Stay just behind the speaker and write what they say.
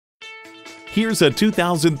Here's a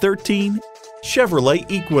 2013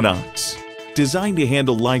 Chevrolet Equinox. Designed to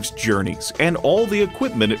handle life's journeys and all the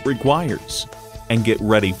equipment it requires. And get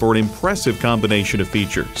ready for an impressive combination of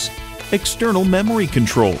features. External memory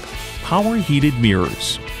control, power heated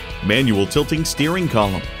mirrors, manual tilting steering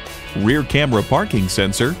column, rear camera parking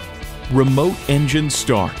sensor, remote engine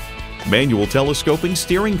start, manual telescoping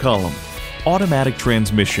steering column, automatic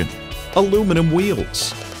transmission, aluminum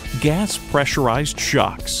wheels, gas pressurized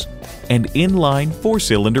shocks, and inline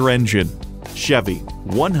 4-cylinder engine. Chevy,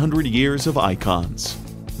 100 years of icons.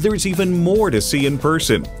 There's even more to see in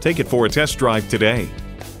person. Take it for a test drive today.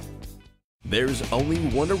 There's only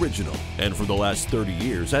one original, and for the last 30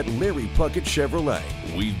 years at Larry Puckett Chevrolet,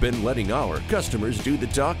 we've been letting our customers do the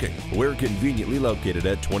talking. We're conveniently located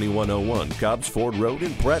at 2101 Cobbs Ford Rd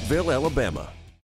in Prattville, Alabama.